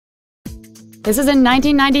This is a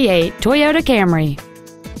 1998 Toyota Camry.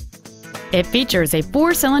 It features a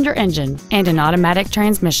 4-cylinder engine and an automatic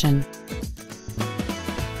transmission.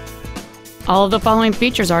 All of the following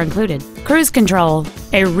features are included: cruise control,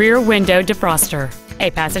 a rear window defroster,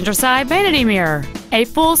 a passenger side vanity mirror, a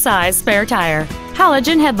full-size spare tire,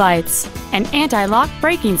 halogen headlights, an anti-lock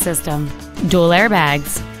braking system, dual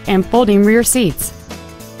airbags, and folding rear seats.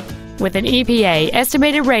 With an EPA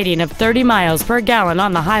estimated rating of 30 miles per gallon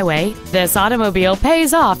on the highway, this automobile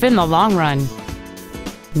pays off in the long run.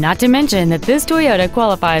 Not to mention that this Toyota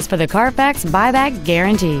qualifies for the Carfax buyback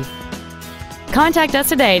guarantee. Contact us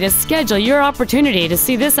today to schedule your opportunity to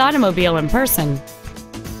see this automobile in person.